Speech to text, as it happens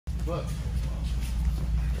Look,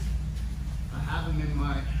 I have him in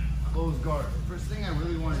my closed guard. The first thing I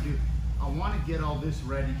really want to do, I want to get all this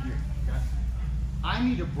ready here, okay? I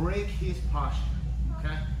need to break his posture,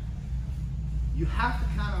 okay? You have to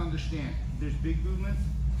kind of understand, there's big movements,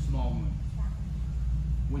 small movements.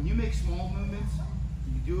 When you make small movements,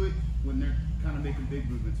 you do it when they're kind of making big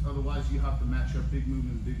movements. Otherwise, you have to match up big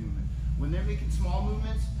movement, big movement. When they're making small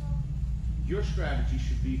movements, your strategy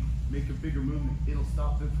should be make a bigger movement. It'll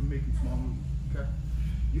stop them from making small movements, okay?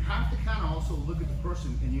 You have to kind of also look at the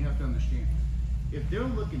person, and you have to understand, if they're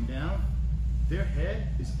looking down, their head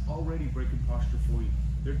is already breaking posture for you.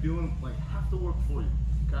 They're doing like half the work for you,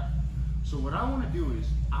 okay? So what I want to do is,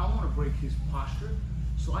 I want to break his posture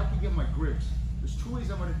so I can get my grips. There's two ways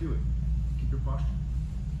I'm going to do it. Keep your posture.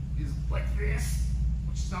 Is like this,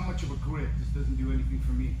 which is not much of a grip. This doesn't do anything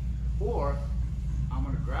for me. Or, I'm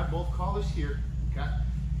going to grab both collars here, okay?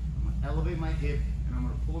 I'm going to elevate my hip, and I'm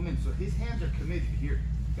going to pull them in. So his hands are committed here,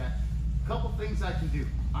 okay? A couple things I can do.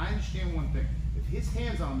 I understand one thing. If his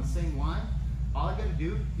hands are on the same line, all I got to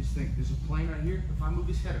do is think, there's a plane right here. If I move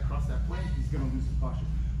his head across that plane, he's going to lose his posture.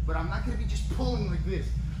 But I'm not going to be just pulling like this.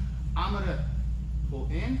 I'm going to pull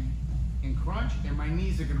in and crunch, and my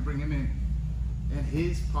knees are going to bring him in. And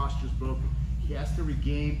his posture's broken. He has to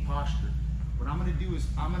regain posture. What I'm going to do is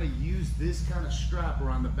I'm going to use this kind of strap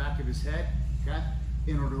around the back of his head, okay,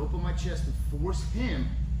 in order to open my chest and force him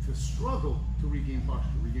to struggle to regain posture.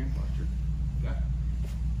 Okay?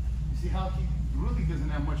 You see how he really doesn't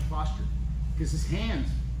have much posture? Because his hands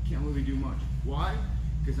can't really do much. Why?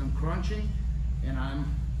 Because I'm crunching and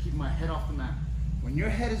I'm keeping my head off the mat. When your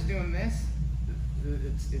head is doing this,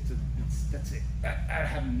 that's it. I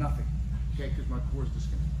have nothing, okay? Because my core is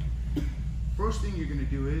disconnected. First thing you're going to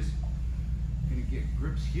do is you're going to get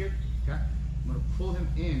grips here, okay? I'm going to pull him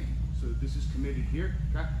in so this is committed here,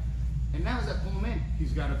 okay? And now as I pull him in,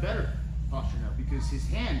 he's got a better posture now because his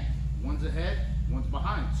hand, one's ahead, one's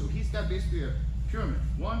behind. So he's got basically a pyramid.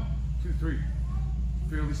 1, 2, 3.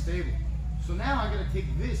 Fairly stable. So now I got to take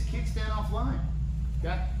this kickstand offline,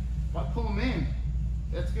 okay? If I pull him in,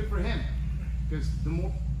 that's good for him because the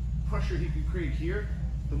more pressure he can create here,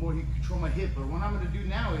 the more he can control my hip. But what I'm going to do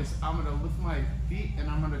now is I'm going to lift my feet and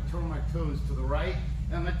I'm going to turn my toes to the right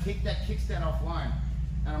and I'm going to take that kickstand offline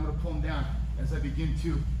and I'm going to pull him down as I begin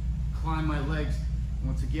to climb my legs.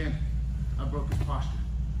 Once again, I broke his posture.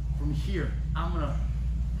 From here, I'm going to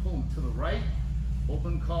pull him to the right,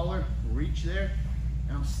 open collar, reach there,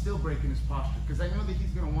 and I'm still breaking his posture because I know that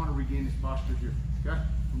he's going to want to regain his posture here. Okay?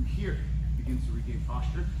 From here, he begins to regain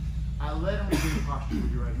posture. I let him regain posture.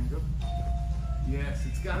 With your right hand go. Yes,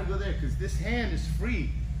 it's got to go there because this hand is free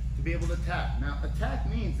to be able to attack. Now, attack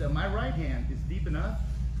means that my right hand is deep enough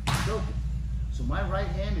to choke it. So my right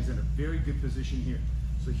hand is in a very good position here.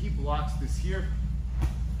 So he blocks this here,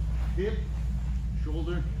 hip,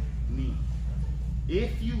 shoulder, knee.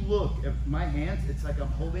 If you look at my hands, it's like I'm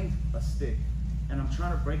holding a stick and I'm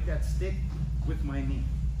trying to break that stick with my knee,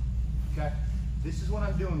 okay? This is what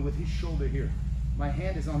I'm doing with his shoulder here. My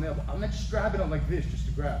hand is on the elbow. I'm not just grabbing it like this just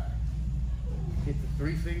to grab. Hit the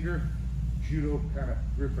 3-finger judo kind of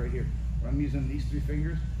grip right here. Where I'm using these 3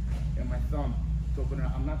 fingers and my thumb to open it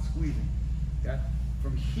up. I'm not squeezing, okay?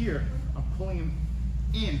 From here, I'm pulling him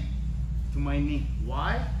in to my knee.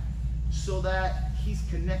 Why? So that he's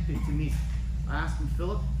connected to me. I asked him,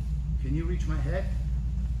 Philip, can you reach my head?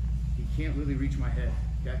 He can't really reach my head,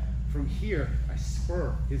 okay? From here, I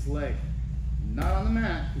spur his leg. Not on the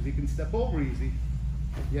mat, because he can step over easy.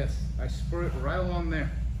 Yes, I spur it right along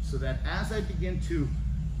there, so that as I begin to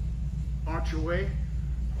arch away,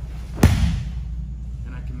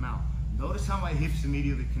 and I can mount. Notice how my hips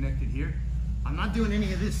immediately connected here. I'm not doing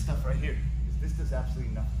any of this stuff right here, because this does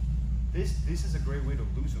absolutely nothing. This is a great way to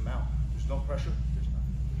lose them out. There's no pressure, there's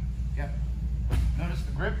nothing. Yeah. Notice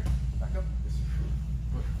the grip. Back up. This is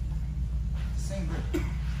good. It's the same grip.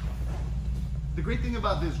 The great thing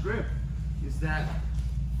about this grip is that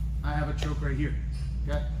I have a choke right here.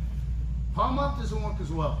 Okay? Palm up doesn't work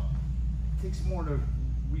as well. It takes more to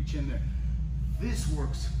reach in there. This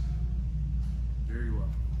works very well.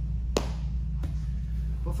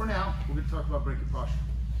 But for now, we're going to talk about breaking posture.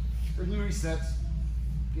 30 resets,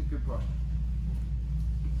 get good posture.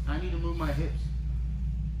 I need to move my hips.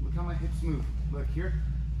 Look how my hips move. Look here,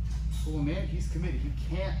 pull him in, he's committed. He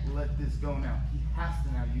can't let this go now. He has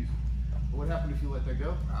to now use it. But what happens if you let that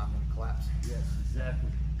go? I'm going to collapse. Yes, exactly.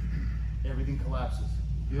 Everything collapses.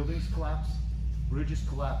 Buildings collapse, bridges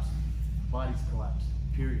collapse, bodies collapse,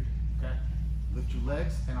 period. Okay? Lift your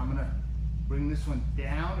legs, and I'm going to bring this one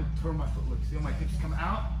down and turn my foot. Look, see how my hips come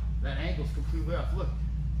out? That ankle's completely off. Look,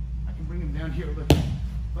 I can bring him down here. Look,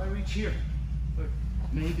 if I reach here, look,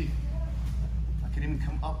 maybe I could even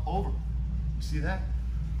come up over. You see that?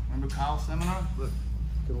 Remember Kyle's seminar? Look,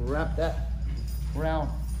 you can wrap that around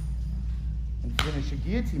and finish a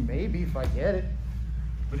guillotine, maybe if I get it.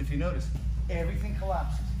 But if you notice, everything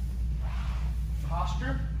collapses.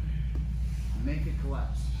 Posture, make it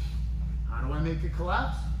collapse. How do I make it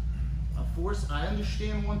collapse? I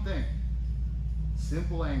understand one thing.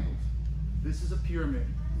 Simple angles. This is a pyramid.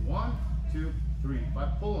 1, 2, 3. If I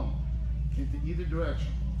pull him into either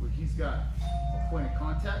direction, where he's got a point of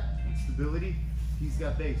contact and stability, he's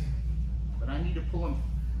got base. But I need to pull him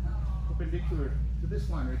perpendicular to this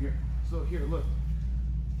line right here. So here, look.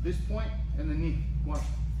 This point and the knee. Watch.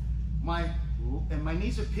 My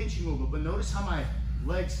knees are pinching a little, but notice how my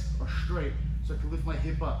legs are straight, so I can lift my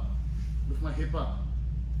hip up. Lift my hip up.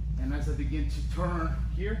 And as I begin to turn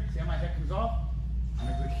here, see how my head comes off? I'm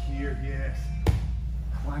gonna go here, yes.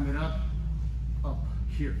 Climb it up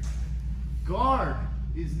here. Guard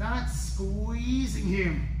is not squeezing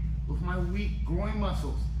him with my weak groin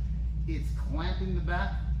muscles. It's clamping the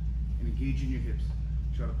back and engaging your hips.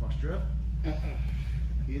 Try to posture up.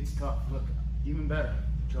 It's tough. Look, even better.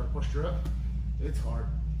 Try to posture up. It's hard.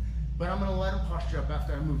 But I'm gonna let him posture up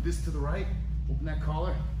after I move this to the right. Open that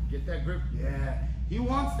collar, get that grip. Yeah, he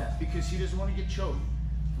wants that because he doesn't want to get choked.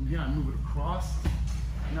 From here, I move it across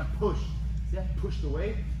and I push. See, I pushed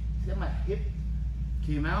away. See how my hip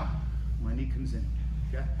came out? My knee comes in.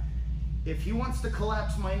 Okay? If he wants to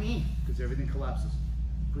collapse my knee, because everything collapses,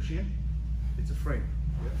 push in, it's afraid.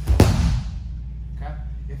 Okay?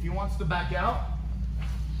 If he wants to back out,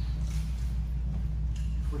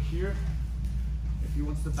 for here, if he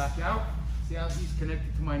wants to back out, see how he's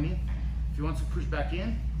connected to my knee? If he wants to push back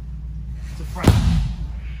in, it's a front.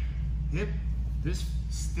 Hip, this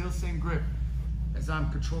still same grip. As I'm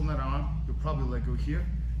controlling that arm, you'll probably let go here.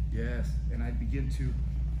 Yes, and I begin to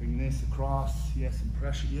bring this across. Yes, and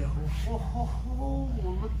pressure. Yeah, look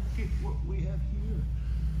at what we have here.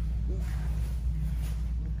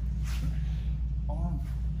 Arm.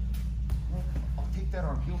 Look, I'll take that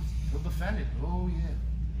arm. He'll defend it. Oh yeah.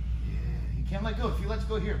 Yeah, he can't let go. If he lets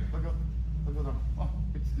go here, let go. Let go. Oh,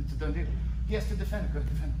 it's a done deal. He has to defend it. Go ahead,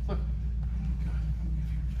 defend it. Look.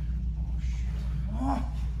 Oh shit. Oh.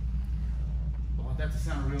 Well, that's the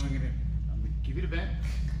sound of reeling it in. I'm gonna give you the bend.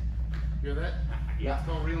 Hear that? Yeah. That's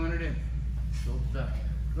called reeling it in. Shoulders back.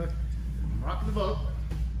 Look. I'm rocking the boat.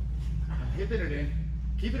 I'm hipping it in.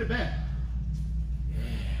 Keep it a bend.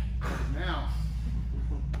 Yeah. Now.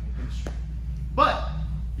 But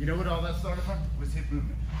you know what all that started from? Was hip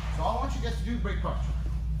movement. So all I want you guys to do is break posture.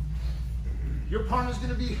 Your partner's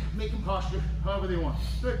gonna be making posture however they want.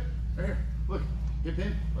 Good. Right here. Look. Hip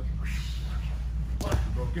in. Look. Posture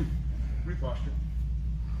broken. Reposture.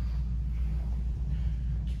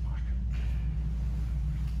 Keep posture.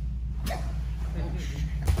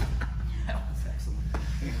 That was excellent.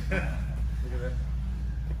 Look at that.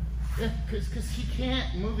 Yeah, because he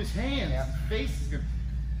can't move his hands. Yeah. His face is good.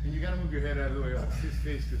 And you gotta move your head out of the way. I'll see his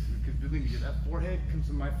face, because believe me, if that forehead comes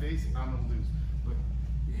in my face, I'm gonna lose. Look,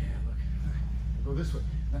 yeah, look. I go this way.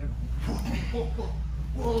 Then I go, whoa,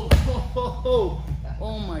 whoa, whoa, whoa.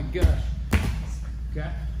 Oh my gosh. Okay?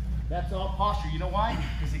 That's all posture. You know why?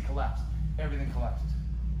 Because it collapsed. Everything collapses.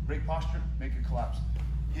 Break posture, make it collapse.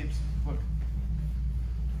 Hips, look.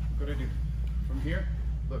 Look what I do. From here,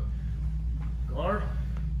 look. Guard,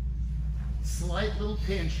 slight little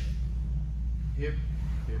pinch. Hip,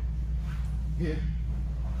 hip, hip,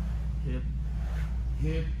 hip,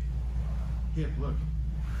 hip, hip, look,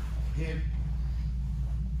 hip,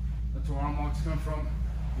 that's where arm locks come from,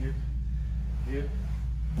 hip, hip,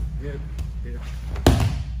 hip, hip,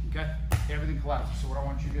 okay, everything collapses. So what I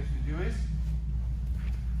want you guys to do is,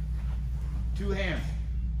 2 hands,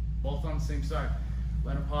 both on the same side,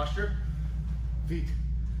 let him posture, feet,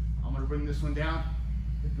 I'm going to bring this one down,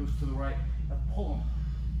 it goes to the right, I pull him,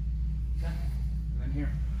 okay. And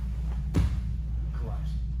here,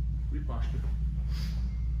 collapse, reposture.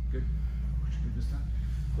 Good. What you do this time?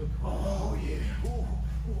 Look. Oh yeah. Oh,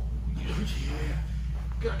 yeah.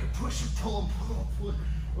 Got to push and pull him. Pull him.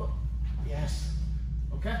 Oh, yes.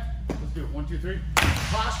 Okay. Let's do it. 1, 2, 3.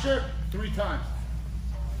 Posture 3 times.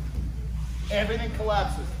 Everything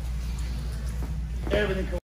collapses. Everything collapses.